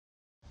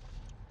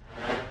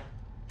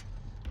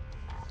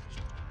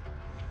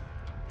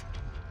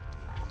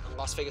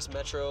Las Vegas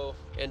Metro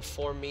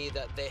informed me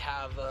that they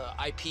have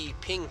IP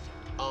ping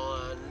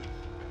on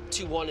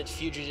 2 wanted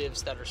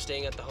fugitives that are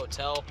staying at the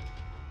hotel.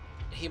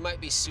 He might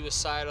be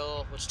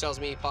suicidal, which tells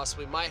me he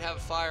possibly might have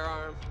a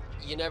firearm.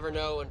 You never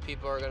know when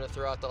people are gonna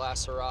throw out the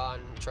last hurrah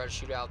and try to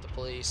shoot out the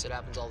police. It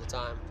happens all the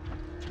time.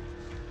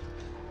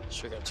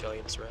 Sure gonna tell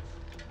you, Mr. Red.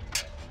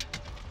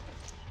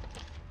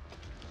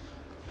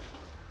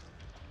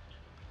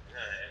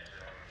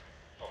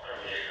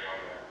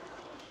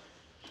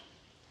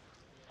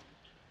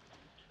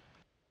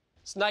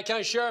 It's Nye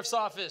County Sheriff's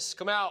Office.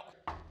 Come out.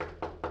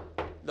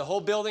 The whole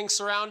building's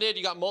surrounded.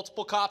 You got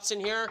multiple cops in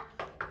here.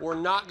 We're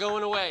not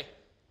going away.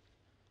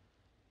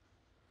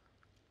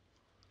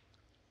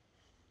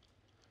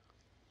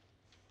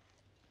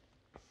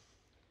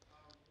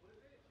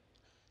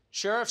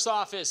 Sheriff's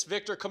Office.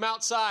 Victor, come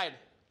outside.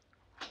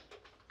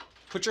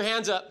 Put your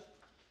hands up.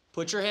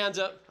 Put your hands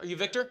up. Are you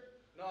Victor?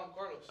 No, I'm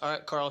Carlos. All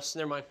right, Carlos.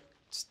 Never mind.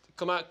 Just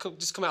come out.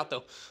 Just come out,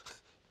 though.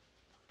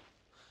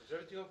 Is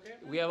everything okay,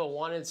 man? We have a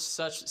wanted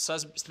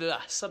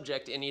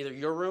subject in either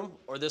your room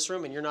or this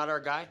room, and you're not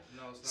our guy.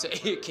 No, it's So,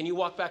 not. can you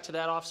walk back to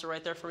that officer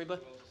right there for me, bud?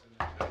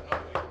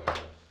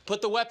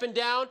 Put the weapon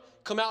down.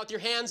 Come out with your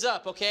hands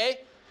up,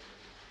 okay?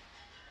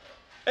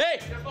 Hey!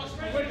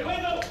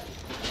 Window!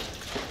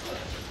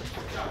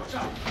 Watch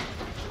out.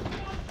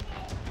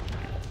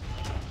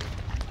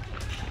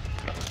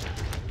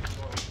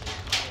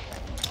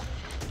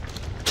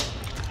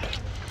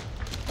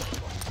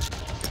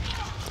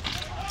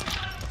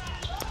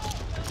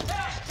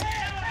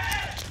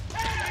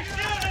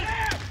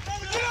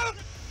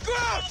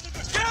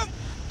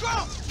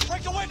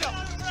 Break the window!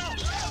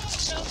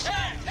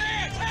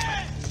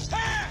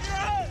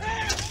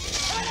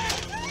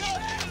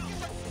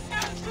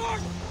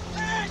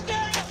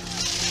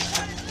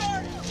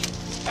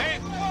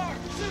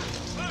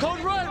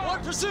 Code red,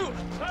 one pursuit!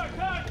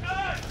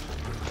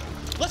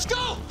 Let's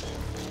go!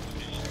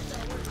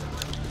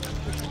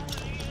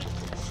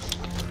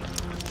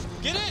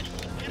 Get in!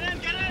 Get in,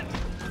 get in!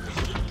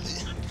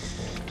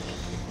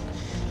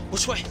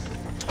 Which way?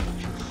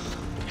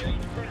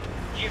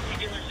 GFC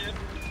dealership.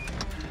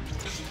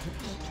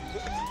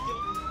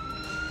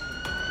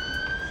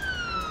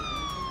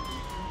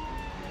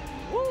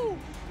 Woo!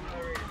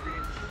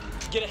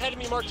 Get ahead of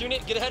me, Mark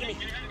Unit. Get ahead of me.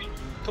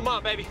 Come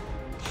on, baby.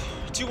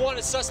 2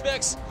 wanted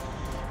suspects.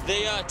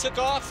 They took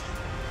off.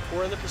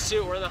 We're in the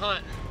pursuit. We're in the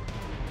hunt.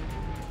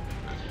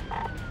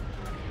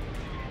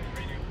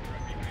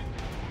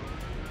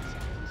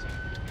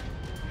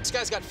 This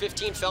guy's got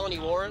 15 felony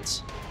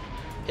warrants.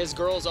 His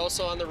girl's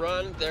also on the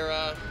run.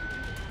 They're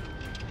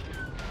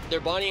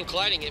Bonnie and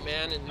Clyding it,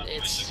 man, and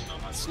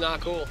it's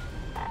not cool.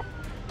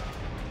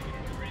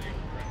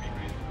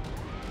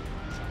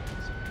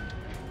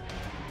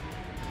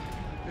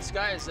 This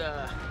guy is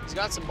he's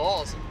got some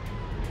balls.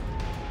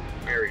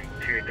 Mary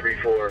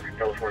 234,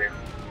 California.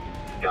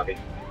 Copy.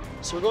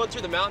 So we're going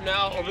through the mountain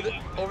now,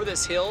 over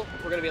this hill.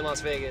 We're gonna be in Las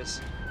Vegas.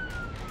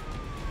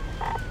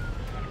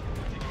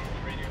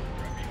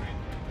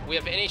 We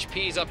have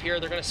NHPs up here.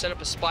 They're gonna set up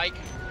a spike.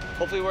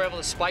 Hopefully we're able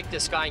to spike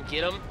this guy and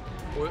get him.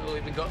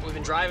 We've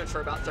been driving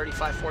for about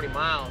 35, 40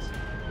 miles.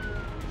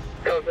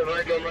 Oh, so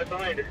I'm going right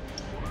behind it.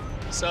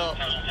 So,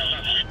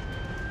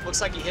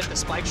 looks like he hit the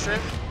spike strip.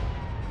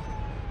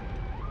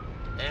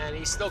 And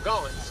he's still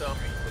going, so.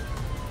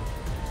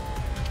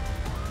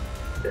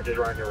 They're just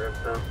riding the rims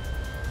now.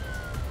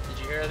 Did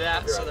you hear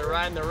that? So they're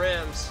riding the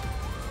rims.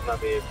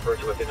 Not be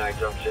approaching with the night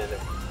junction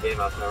and 80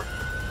 miles an hour.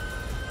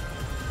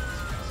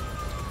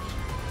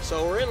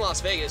 So we're in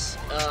Las Vegas.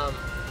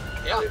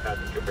 Yeah.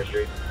 Passing Cooper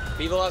Street.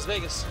 Viva Las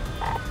Vegas.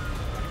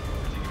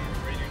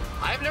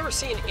 I've never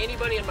seen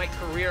anybody in my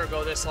career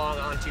go this long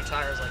on 2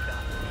 tires like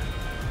that.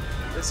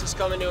 This is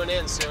coming to an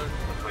end soon.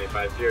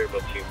 125, you're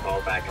able to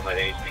fall back and let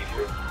HP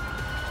through.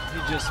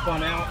 He just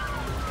spun out.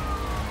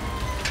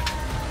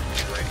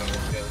 Right over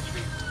the other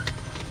street.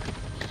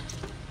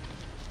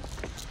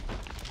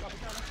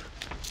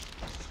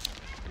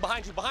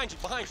 Behind you, behind you,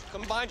 behind you,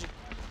 coming behind you.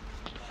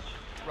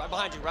 Right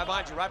behind you, right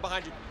behind you, right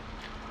behind you.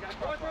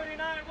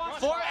 439,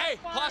 4A,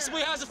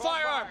 possibly has a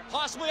firearm,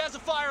 possibly has a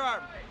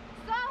firearm.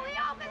 Slowly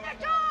open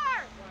the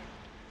door!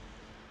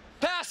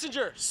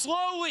 Passenger,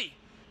 slowly.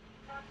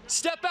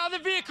 Step out of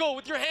the vehicle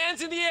with your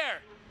hands in the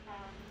air.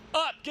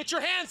 Up, get your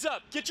hands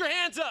up, get your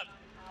hands up.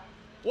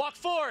 Walk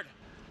forward.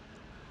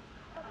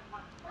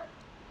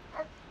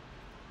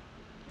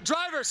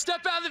 Driver,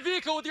 step out of the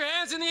vehicle with your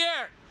hands in the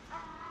air.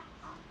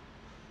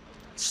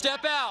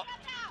 Step out.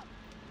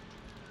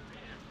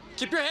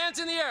 Keep your hands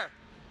in the air.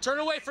 Turn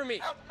away from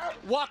me.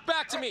 Walk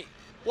back to me.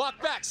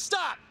 Walk back.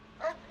 Stop.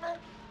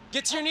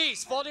 Get to your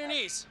knees. Fall to your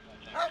knees.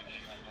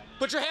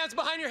 Put your hands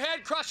behind your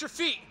head. Cross your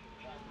feet.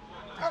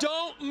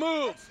 Don't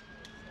move.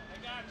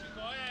 I got you.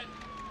 Go ahead.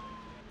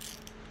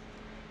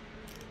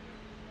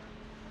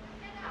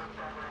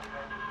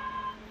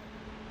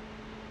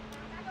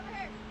 Back over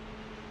here.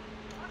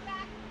 Walk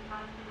back.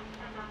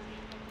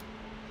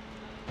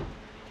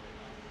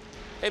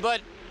 Hey,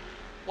 bud.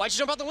 Why'd you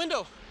jump out the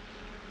window?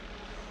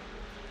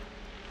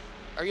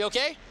 Are you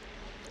okay?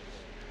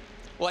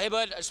 Well, hey,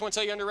 bud, I just want to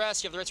tell you under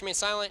arrest. You have the right to remain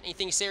silent.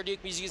 Anything you say or do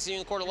can be used against you in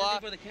the court of law.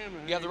 For the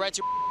camera, You have the right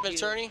to an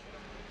attorney.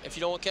 If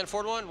you can't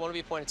afford one be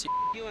appointed to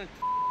you. You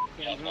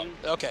and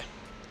Okay.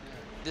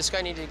 This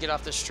guy needed to get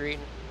off the street.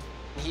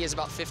 He has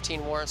about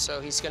 15 warrants, so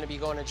he's going to be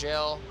going to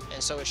jail,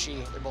 and so is she.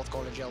 They're both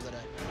going to jail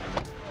today.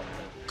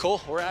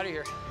 Cool, we're out of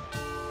here.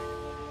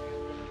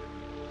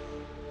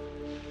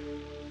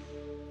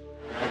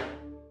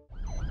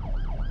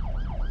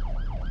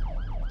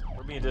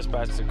 We're being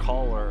dispatched to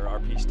call where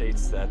RP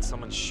states that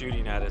someone's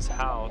shooting at his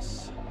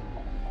house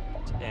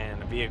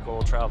and a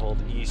vehicle traveled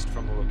east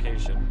from the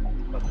location.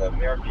 The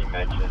RP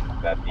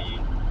mentioned that the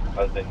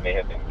husband may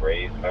have been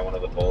grazed by one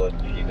of the bullets.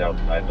 He's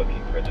outside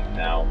looking for them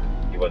now.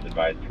 He was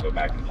advised to go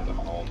back into the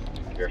home.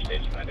 Your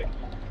station medics.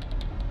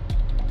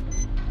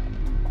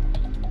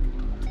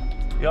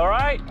 You all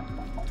right?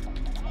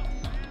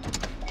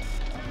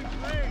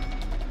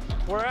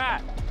 Where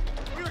at?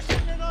 We were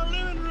sitting in our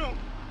living room.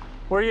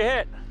 Where you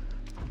hit?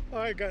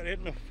 I got hit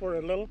for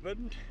a little bit.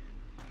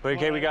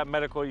 Okay, we got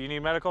medical. You need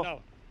medical? No.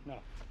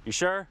 You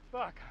sure?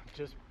 Fuck,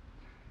 just,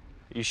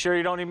 You sure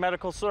you don't need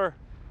medical, sir?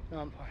 no,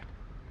 I'm fine.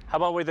 How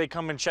about when they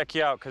come and check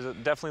you out? Because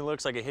it definitely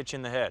looks like it hit you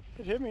in the head.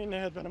 It hit me in the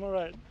head, but I'm all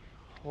right.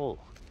 Oh,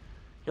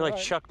 you're like All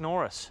right. Chuck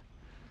Norris.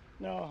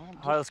 No, I'm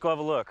All right, let's go have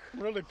a look.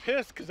 really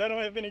pissed because I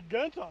don't have any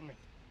guns on me.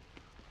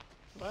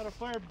 So I'd have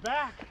fired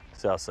back.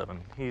 South 7,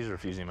 he's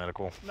refusing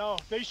medical. No,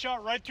 they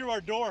shot right through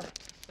our door,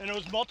 and it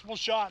was multiple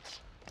shots.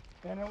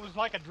 And it was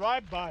like a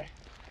drive-by.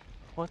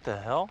 What the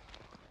hell?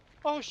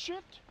 Oh,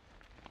 shit.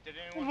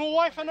 My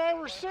wife and I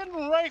were sitting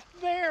right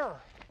there.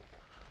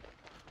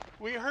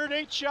 We heard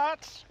 8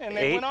 shots, and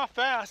they 8? went off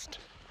fast.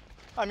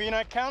 I mean,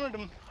 I counted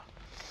them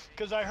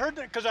because I heard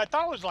that, because I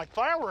thought it was like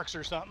fireworks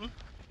or something.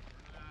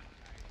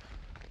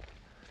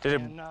 Did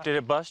And,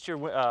 it bust your?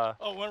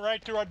 Oh, it went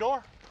right through our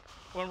door.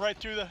 Went right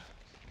through the.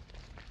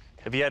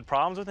 Have you had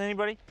problems with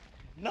anybody?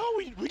 No,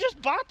 we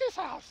just bought this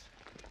house.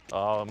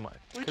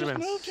 We just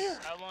moved here.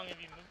 How long have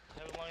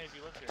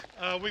you lived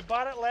here? We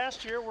bought it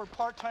last year. We're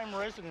part-time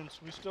residents.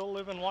 We still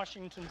live in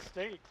Washington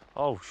State.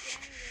 Oh,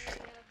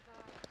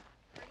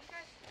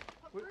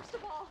 Well, first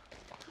of all,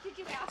 did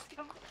you ask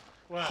him?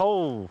 Well,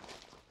 oh.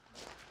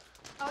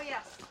 Oh,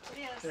 yes,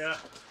 it is. yeah.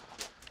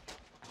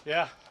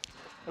 Yeah.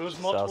 It was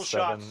multiple South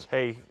 7. shots.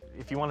 Hey,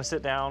 if you want to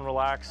sit down,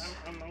 relax,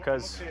 I'm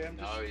because okay. I'm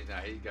just, No, he's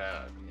not. He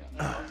got.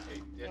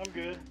 I'm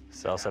good.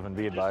 South 7,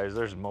 be advised,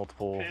 there's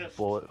multiple Pissed.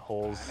 bullet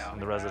holes in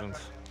the residence.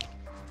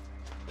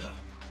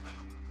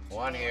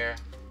 One here,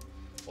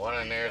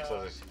 one in there. So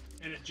there's.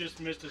 And it just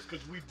missed us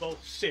because we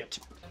both sit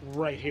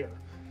right here.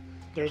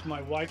 There's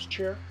my wife's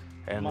chair.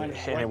 And Mine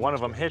is right one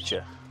of next them to hit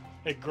you.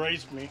 It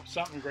grazed me.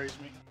 Something grazed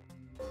me.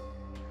 All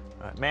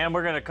right, ma'am,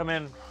 we're gonna come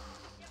in.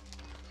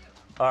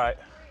 All right.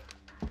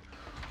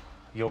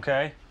 You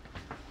okay?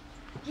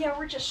 Yeah,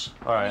 we're just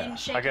All right,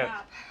 shaken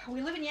up.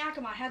 We live in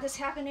Yakima. Had this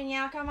happen in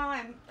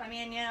Yakima, I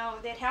mean, you know,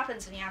 it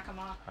happens in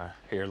Yakima.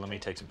 Here, let me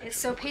take some pictures.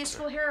 It's so real quick,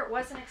 peaceful sir. here, it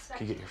wasn't Can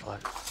expected. you get your flag?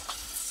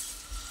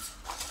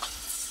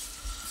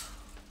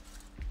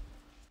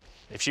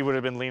 If she would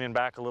have been leaning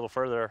back a little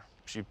further,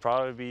 she'd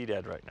probably be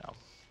dead right now.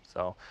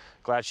 So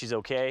glad she's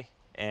okay,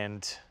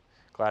 and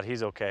glad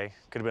he's okay.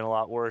 Could have been a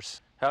lot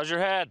worse. How's your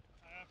head?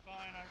 I'm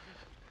fine. I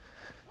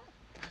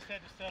just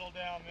had to settle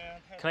down, man.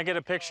 Can I get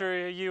a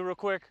picture of you real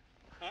quick?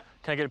 Huh?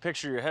 Can I get a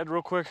picture of your head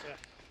real quick? Yeah.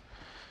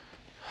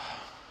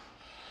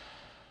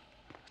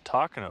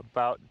 Talking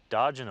about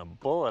dodging a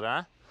bullet,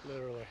 huh?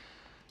 Literally.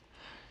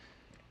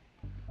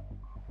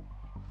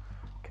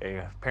 Okay,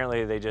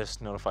 apparently they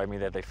just notified me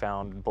that they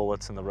found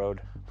bullets in the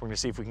road. We're gonna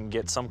see if we can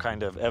get some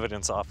kind of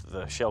evidence off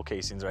the shell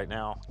casings right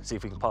now, see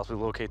if we can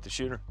possibly locate the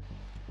shooter.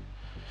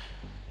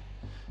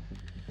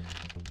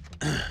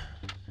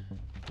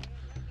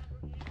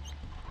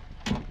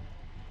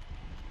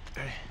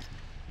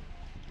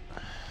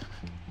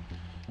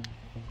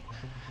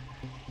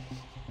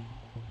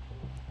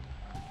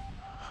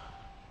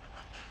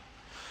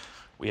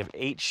 We have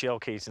 8 shell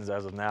casings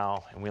as of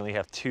now, and we only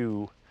have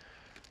 2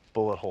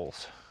 bullet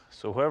holes.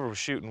 So whoever was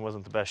shooting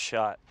wasn't the best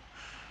shot.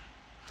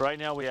 Right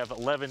now we have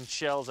 11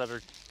 shells that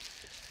are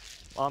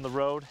on the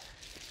road,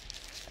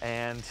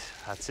 and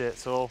that's it.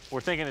 So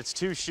we're thinking it's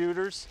 2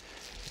 shooters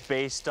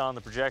based on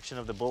the projection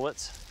of the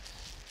bullets,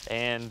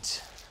 and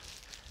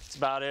it's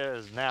about it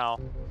as now.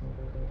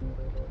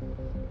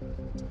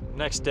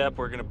 Next step,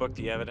 we're gonna book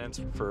the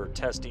evidence for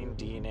testing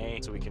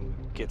DNA so we can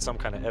get some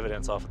kind of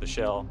evidence off of the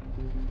shell.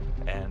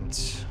 And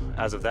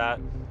as of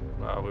that,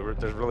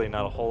 there's really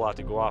not a whole lot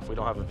to go off. We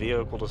don't have a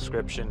vehicle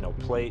description, no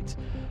plate,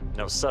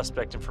 no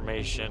suspect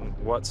information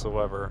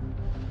whatsoever.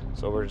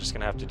 So we're just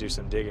gonna have to do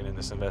some digging in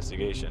this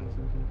investigation.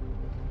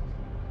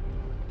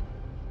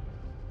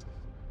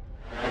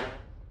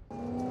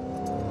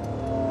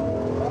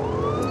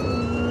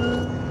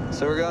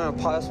 So we're going to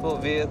a possible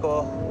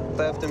vehicle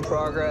theft in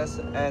progress,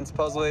 and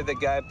supposedly the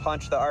guy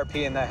punched the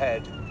RP in the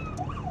head.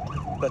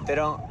 But they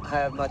don't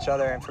have much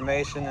other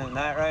information than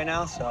that right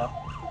now, so.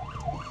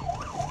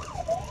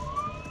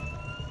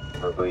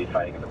 Verbally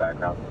fighting in the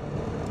background.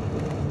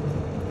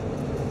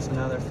 So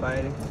now they're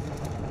fighting.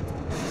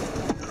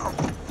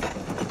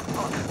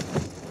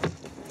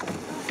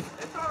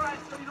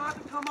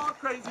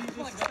 crazy.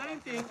 It's the same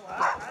thing.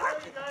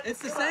 It's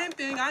the same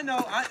thing. I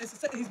know.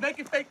 He's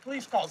making fake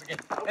police calls again.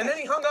 And then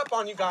he hung up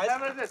on you guys.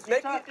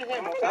 Talk to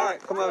him. All right,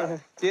 come over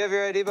here. Do you have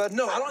your ID, bud?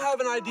 No, I don't have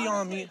an ID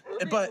on me.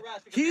 But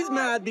he's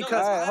mad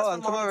because All right, hold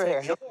on. Come over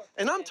here.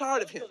 And I'm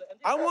tired of him.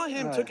 I want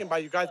him taken by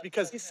you guys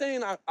because he's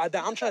saying that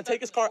I'm trying to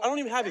take his car. I don't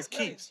even have his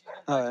keys.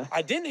 All right.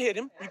 I didn't hit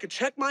him. You could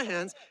check my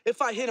hands.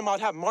 If I hit him, I'd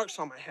have marks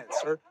on my hands,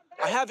 sir.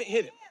 I haven't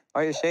hit him.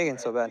 Why are you shaking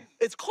so bad?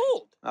 It's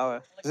cold. Oh,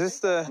 is this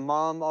the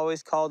mom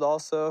always called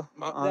also?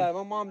 Yeah,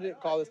 my mom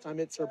didn't call this time.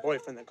 It's her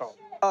boyfriend that called.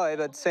 Oh, yeah,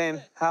 but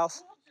same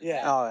house?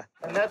 Yeah. Oh,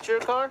 And that's your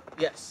car?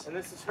 Yes. And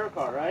this is her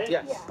car, right?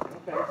 Yes.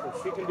 Okay,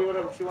 so she can do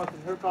whatever she wants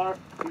in her car.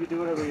 You can do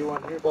whatever you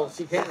want in your car. Well,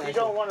 she can. If you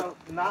don't want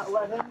to not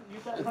let him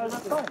use that car,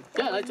 that's fine.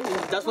 Yeah,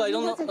 that's what I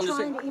don't wasn't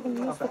understand. trying to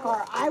even use the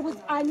car.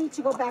 I need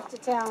to go back to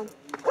town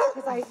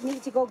because I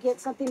need to go get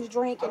something to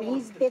drink, and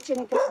he's bitching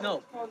and complaining.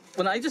 No,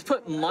 when I just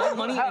put my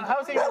money in...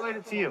 How's he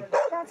related to you?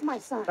 That's my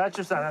son. That's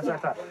your son. That's what I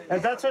thought.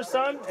 If that's her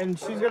son, and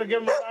she's gonna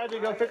give him a ride to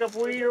go pick up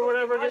weed or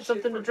whatever, get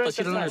something to drink. But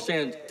you don't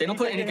understand. They don't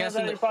put any gas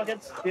in your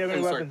pockets. Do you have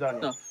any weapons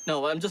on you?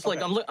 No, I'm just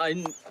like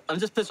I'm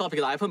just pissed off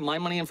because I put my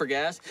money in for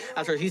gas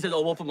after he said,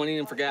 "Oh, we'll put money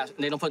in for gas,"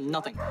 and they don't put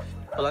nothing.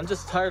 But I'm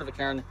just tired of it,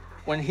 Karen.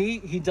 When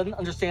he doesn't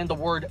understand the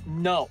word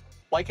no.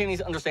 Why can't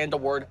he understand the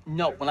word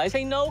no? When I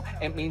say no,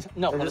 it means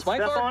no. When it's my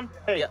car.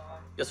 Hey. Yeah.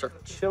 Yes, sir.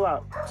 Chill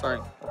out. Sorry.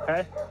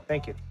 Okay.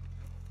 Thank you.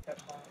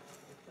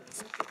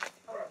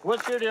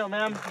 What's your deal,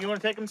 ma'am? You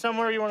want to take him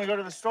somewhere? You want to go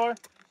to the store?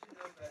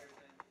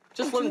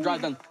 Just let him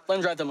drive them. Let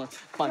him drive them.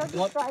 Fine.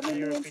 You're just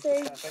driving me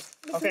insane.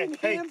 Okay, Between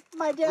hey, him,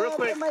 my dad, real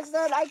quick. and my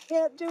son, I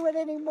can't do it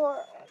anymore.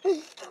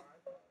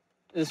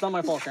 It's not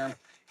my fault, Karen.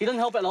 He doesn't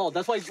help at all.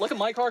 That's why, look at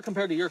my car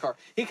compared to your car.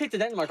 He kicked the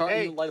dent in my car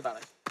and you lied about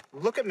it.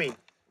 Look at me.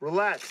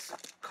 Relax.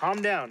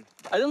 Calm down.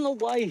 I don't know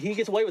why he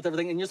gets away with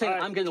everything, and you're saying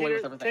I'm getting away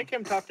with everything. Take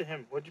him, talk to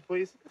him, would you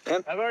please?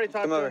 Yep. I've already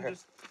talked Come to over him. here.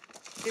 Just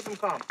keep him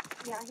calm.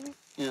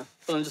 Yeah,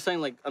 but I'm just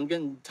saying, like, I'm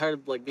getting tired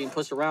of, like, being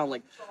pushed around,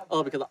 like,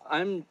 oh, because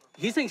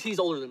he thinks he's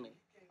older than me.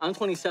 I'm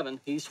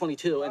 27, he's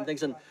 22, and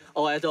thinks,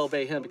 oh, I have to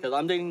obey him because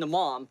I'm dating the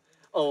mom.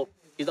 Oh,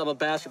 I'm a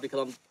bastard because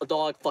I'm a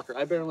dog fucker.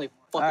 I barely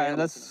fuck all right,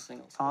 animals.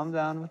 let's calm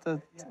down with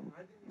the...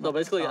 So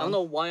basically, I don't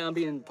know why I'm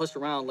being pushed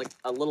around like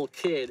a little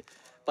kid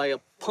by a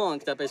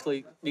punk that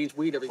basically needs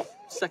weed every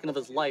second of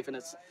his life, and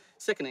it's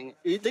sickening.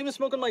 They've been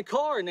smoking my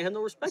car, and they have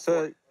no respect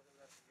for it.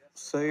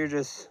 So you're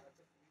just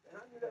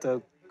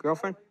the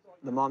girlfriend?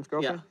 The mom's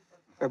girlfriend?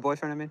 Yeah. Or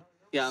boyfriend, I mean?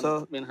 Yeah,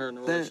 so me and her in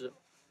a then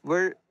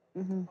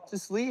relationship.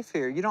 just leave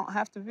here. You don't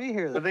have to be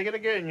here. Are they gonna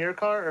get in your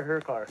car or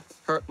her car?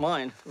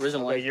 Mine,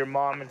 originally. Okay, your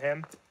mom and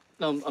him?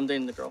 No, I'm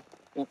dating the girl.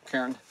 Well,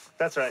 Karen.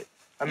 That's right.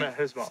 I meant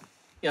his mom.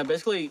 Yeah,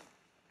 basically,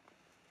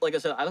 like I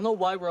said, I don't know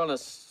why we're on a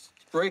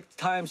strict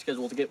time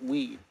schedule to get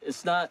weed.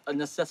 It's not a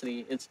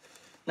necessity. It's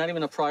not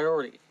even a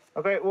priority.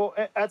 Okay, well,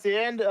 at the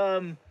end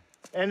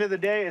of the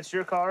day, it's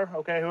your car,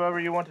 okay? Whoever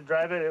you want to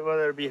drive it,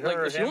 whether it be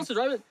her or if she him. wants to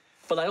drive it,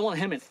 but I don't want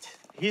him in it.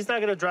 He's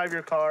not gonna drive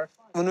your car.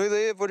 When we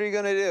leave, what are you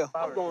gonna do?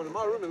 I'm going to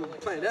my room and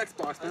playing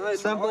Xbox, man.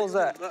 Simple as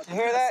that. You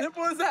hear that?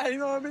 Simple as that, you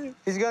know what I mean?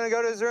 He's gonna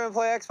go to his room and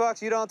play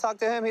Xbox. You don't talk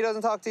to him, he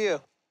doesn't talk to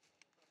you.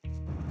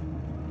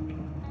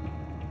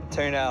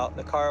 Turned out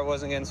the car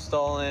wasn't getting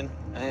stolen,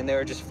 and they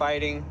were just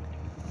fighting.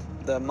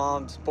 The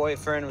mom's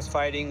boyfriend was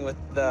fighting with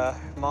the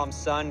mom's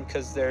son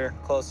because they're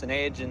close in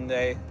age, and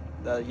the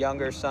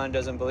younger son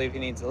doesn't believe he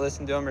needs to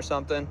listen to him or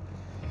something.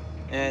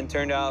 And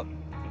turned out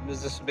it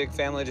was just a big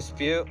family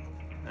dispute,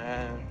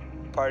 and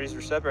parties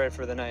were separated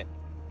for the night.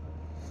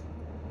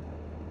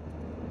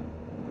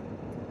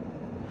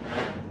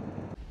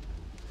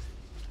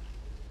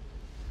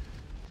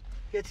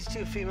 Get these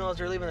two females,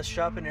 they're leaving a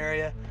shopping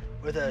area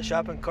with a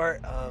shopping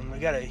cart. We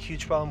got a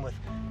huge problem with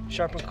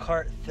shopping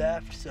cart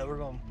theft, so we're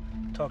going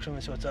to talk to them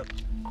and see what's up.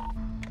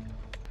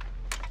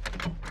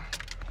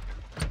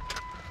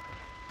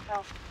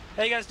 Oh.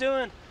 How you guys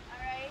doing? All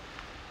right.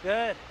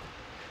 Good.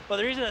 Well,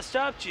 the reason I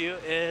stopped you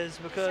is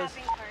because... The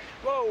shopping cart.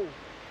 Whoa!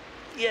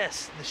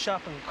 Yes, the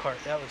shopping cart.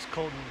 That was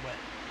cold and wet.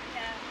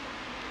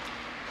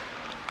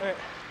 Yeah. All right.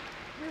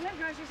 We went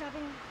grocery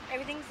shopping.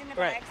 Everything's in the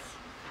Right. bags.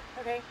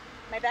 Okay.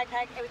 My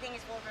backpack, everything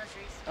is full of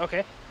groceries.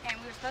 Okay. And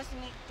we were supposed to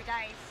meet the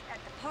guys at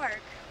the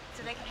park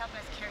so they could help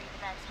us carry the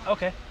bags home.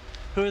 Okay.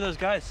 Who are those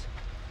guys?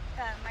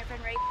 My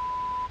friend Ray.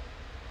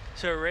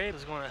 So Ray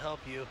is going to help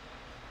you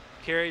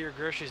carry your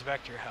groceries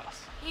back to your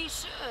house. He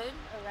should.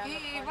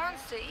 He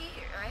wants to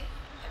eat, right?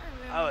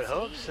 Everyone I would wants to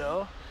hope eat.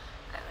 so.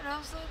 I would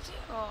hope so too.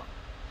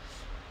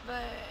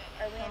 But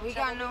we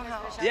trouble got no because of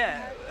help. the shopping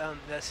Yeah,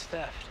 that's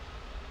theft.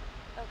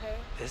 Okay.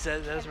 Is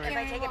that's Can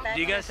I take it back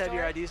Do you to the guys have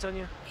your store? IDs on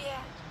you? Yeah.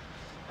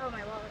 Oh,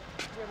 my wallet.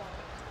 Your wallet.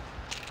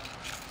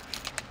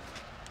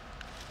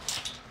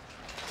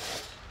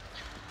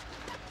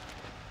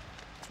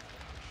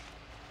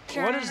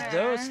 What is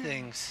those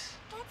things?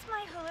 That's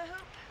my hula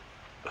hoop.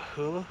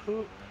 Hula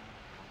hoop?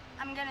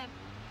 I'm gonna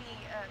be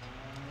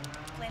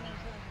a flaming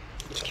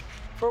hula hoop.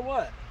 For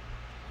what?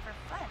 For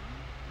fun.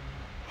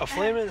 A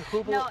flaming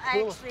hula No,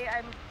 hula? actually,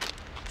 I'm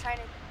trying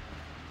to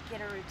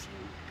get a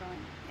routine going.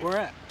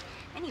 Where at?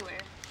 Anywhere.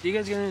 Do you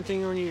guys get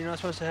anything on you you're not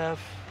supposed to have?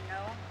 No.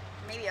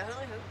 Maybe a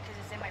hula hoop because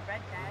it's in my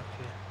bread bag.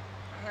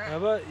 Okay. How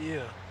about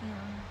you?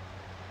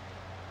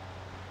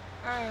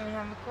 I don't even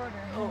have a quarter.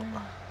 Oh.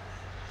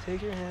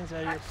 Take your hands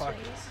out of your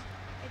pockets.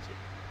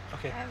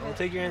 Okay, we'll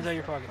take your hands out of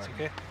your pockets,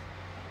 okay?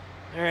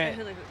 All right.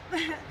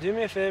 Do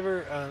me a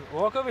favor,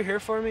 walk over here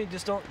for me.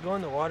 Just don't go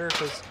in the water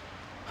because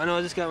I know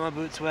I just got my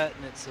boots wet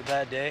and it's a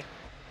bad day.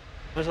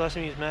 When's the last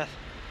time you used meth?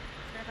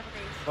 It's been a couple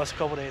days. Last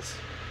couple days?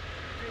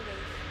 3 days.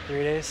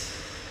 3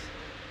 days?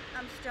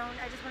 I'm stoned.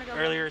 I just want to go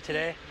Earlier home.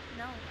 today?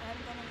 No, I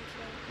haven't done any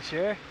today. You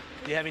sure?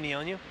 Do you have any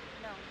on you?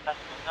 No.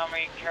 Number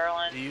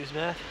Carolyn. Do you use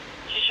meth?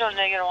 She's showing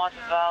negative, wants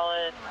a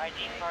valid ID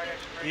card.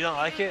 You don't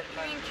like it?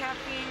 Green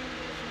caffeine.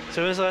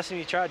 So when's the last time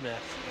you tried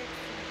meth?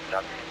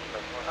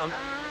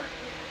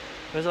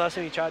 When's the last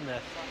time you tried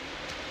meth?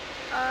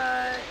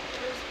 It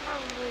was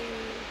probably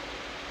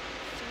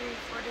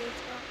 3-4 days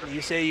ago.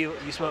 You say you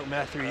smoked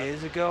meth 3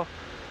 days ago,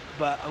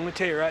 but I'm gonna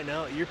tell you right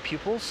now, your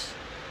pupils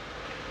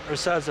are the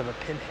size of a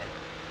pinhead.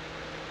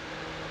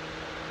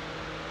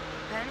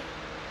 Penny?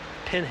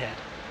 Pinhead.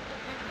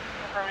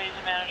 Affirmative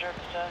manager.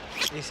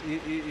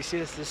 You see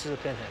this? This is a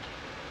pinhead.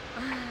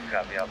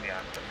 Copy, I'll be on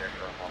up there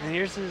for a moment. And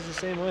yours is the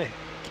same way.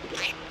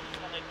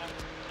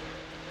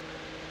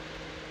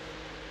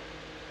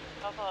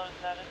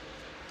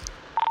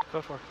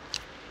 Go for it.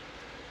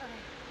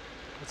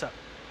 What's up?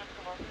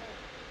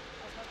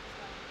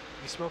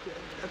 You smoke it?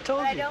 I told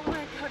But you. I don't want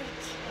to go to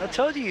I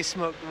told you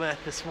smoked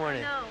meth this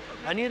morning. No.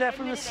 I knew that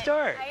from the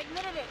start. I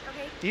admitted it,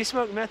 okay? You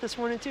smoked meth this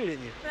morning too,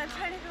 didn't you? But I'm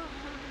trying to go home.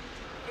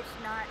 It's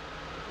not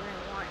what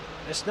I want.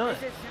 It's not.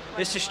 This isn't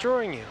what It's I want.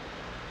 destroying you.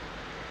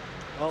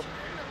 Well,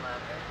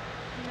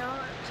 No,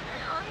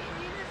 all you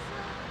need is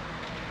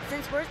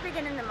Since wars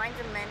begin in the minds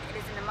of men, it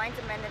is in the minds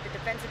of men that the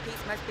defense of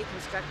peace must be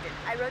constructed.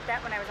 I wrote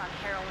that when I was on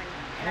heroin,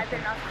 and I've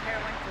been off of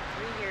heroin for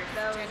 3 years.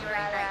 That was January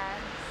 9th.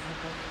 badass.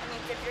 I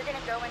mean, if you're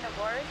gonna go into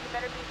war, you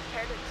better be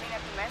prepared to clean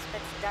up the mess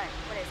that's done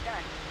when it's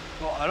done.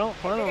 well, I don't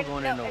plan on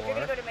going into If you're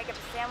war. gonna go to make up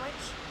a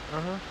sandwich,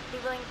 be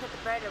willing to put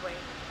the bread away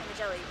and the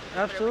jelly.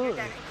 Absolutely. When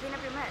you're done, and clean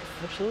up your mess.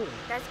 Absolutely.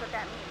 That's what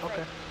that means.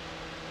 Okay.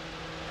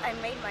 Like,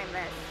 I made my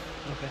mess,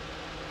 Okay.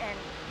 and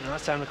Now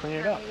it's time to clean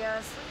it up.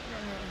 Yes.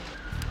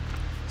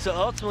 So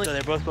ultimately,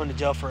 they're both going to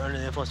jail for under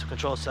the influence of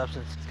controlled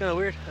substance. It's kind of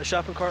weird. A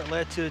shopping cart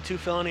led to 2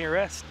 felony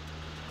arrests.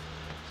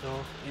 So,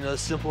 you know, the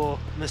simple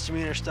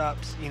misdemeanor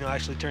stops, you know,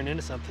 actually turned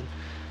into something.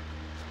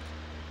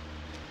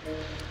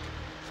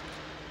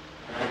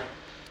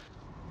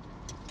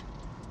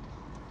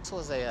 This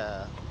was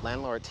a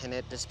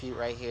landlord-tenant dispute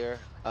right here.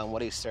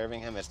 What he's serving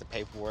him is the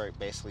paperwork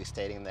basically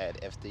stating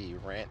that if the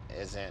rent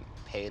isn't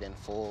paid in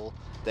full,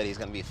 that he's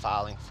going to be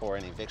filing for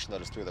an eviction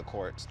notice through the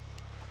courts.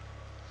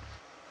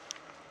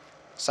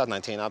 South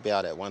 19, I'll be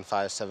out at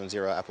 1570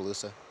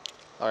 Appaloosa.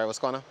 All right, what's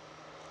going on?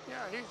 Yeah,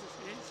 he's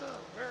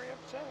very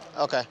upset.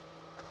 Okay.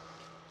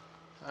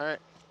 All right.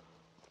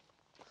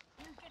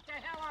 Get the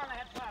hell out of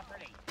that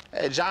property.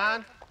 Hey,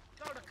 John.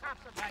 Go to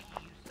cops about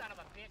you, you son of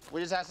a bitch.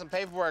 We just have some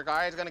paperwork, all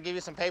right? He's going to give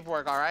you some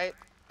paperwork, all right?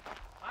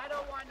 I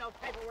don't want no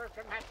paperwork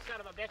from that son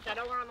of a bitch. I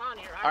don't want him on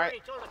here. I All already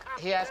right. told the cops.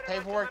 He has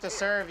paperwork to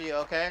serve you,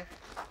 okay?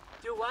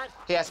 Do what?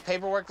 He has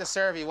paperwork to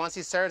serve you. Once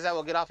he serves that,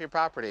 we'll get off your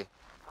property.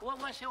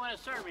 What's he want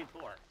to serve me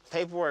for?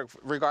 Paperwork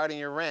regarding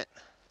your rent.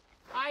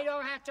 I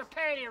don't have to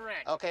pay any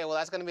rent. Okay, well,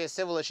 that's going to be a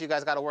civil issue you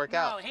guys got to work No,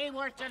 out. he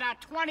worked it out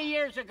 20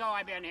 years ago.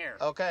 I've been here.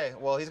 Okay,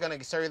 well, he's going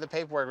to serve you the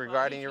paperwork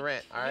regarding your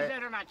rent, all You right?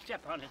 better not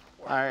step on his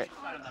porch. All right.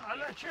 I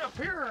let you up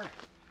here.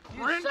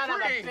 You son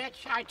of a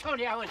bitch. I told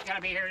you I was going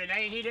to be here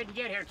today, and he didn't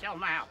get here till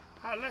now.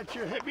 I let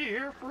you be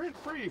here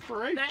rent-free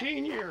for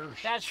 18 years.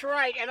 That's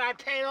right, and I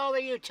paid all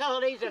the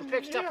utilities and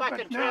fixed the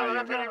fucking trailer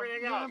up and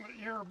everything else.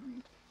 You're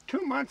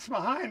 2 months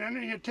behind on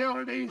the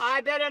utilities.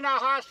 I've been in the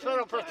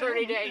hospital for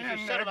 30 days,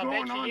 you son of a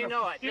bitch, and you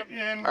know it.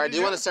 All right, do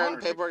you want to serve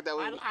the paperwork that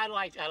we... I'd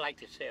like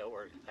to say a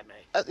word, if I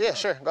may. yeah,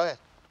 sure, go ahead.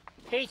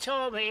 He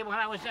told me when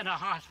I was in the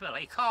hospital,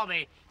 he called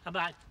me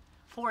about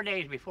 4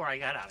 days before I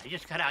got out. I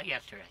just got out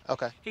yesterday.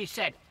 Okay. He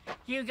said,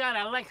 you got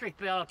an electric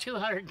bill of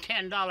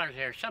 $210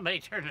 here.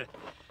 Somebody turned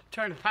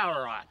the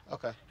power on.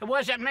 Okay. It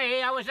wasn't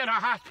me, I was in a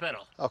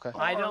hospital. Okay.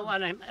 I don't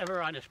want him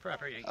ever on this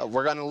property again.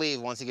 We're going to leave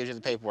once he gives you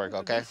the paperwork,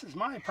 okay? This is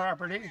my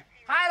property.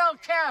 I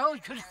don't care who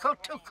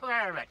took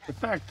care of it. The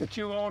fact that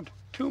you owned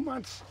 2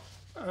 months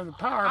of the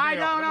power bill. I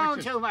don't own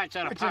which 2 months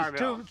on a power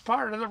bill. Which is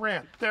part of the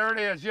rent. There it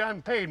is. You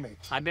haven't paid me.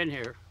 I've been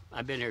here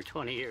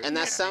 20 years. And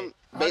that's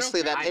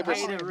basically that paper. I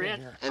pay the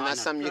rent. And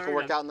that's something you can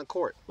work out in the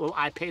court. Well,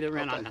 I pay the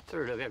rent on the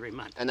 3rd of every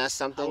month. And that's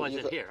something I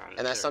wasn't here on the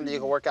and that's 3rd. something you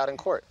can work out in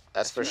court.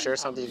 That's for sure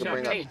something you can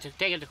bring up.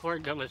 Take it to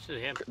court, don't listen to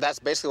him. That's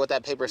basically what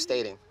that paper is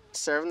stating.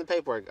 Serving the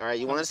paperwork, all right?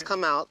 You want us to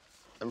come out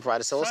and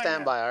provide a civil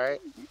standby, all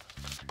right?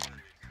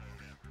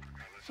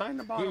 Sign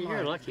the bottom You're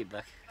line. lucky,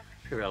 Buck.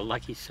 You're a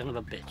lucky son of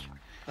a bitch.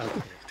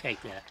 Okay, take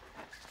that.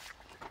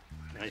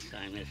 I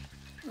sign this.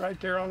 Right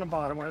there on the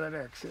bottom where that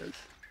X is.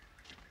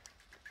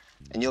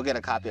 And you'll get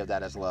a copy of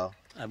that as well.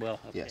 I will?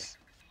 Okay. Yes.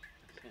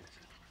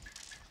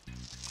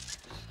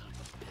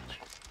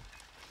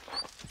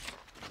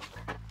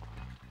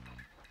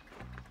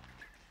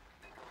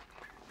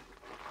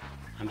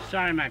 I'm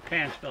sorry my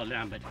pants fell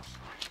down, but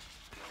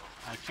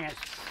I can't.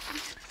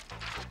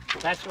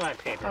 That's my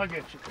paper. I'll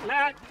get you.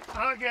 Matt,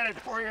 I'll get it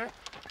for you.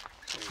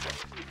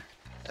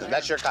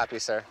 That's your copy,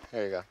 sir.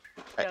 Here you go.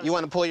 All right, you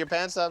want to pull your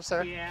pants up,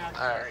 sir? Yeah, I'm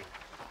All right. sorry.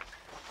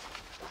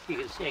 You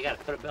can see I got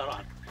to put a belt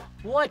on.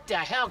 What the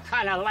hell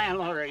kind of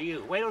landlord are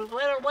you? Wait till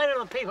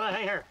the people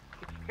hear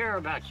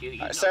about you.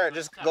 All right, sir,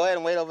 just go ahead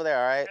and wait over there,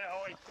 all right?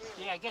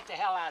 Yeah, get the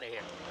hell out of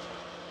here.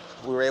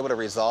 We were able to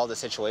resolve the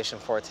situation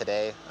for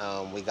today.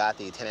 We got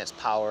the tenants'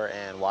 power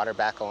and water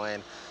back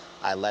on.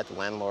 I let the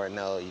landlord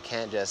know you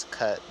can't just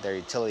cut their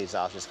utilities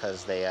off just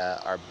because they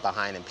are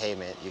behind in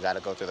payment. You got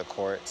to go through the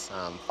courts,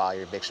 file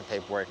your eviction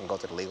paperwork, and go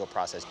through the legal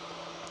process.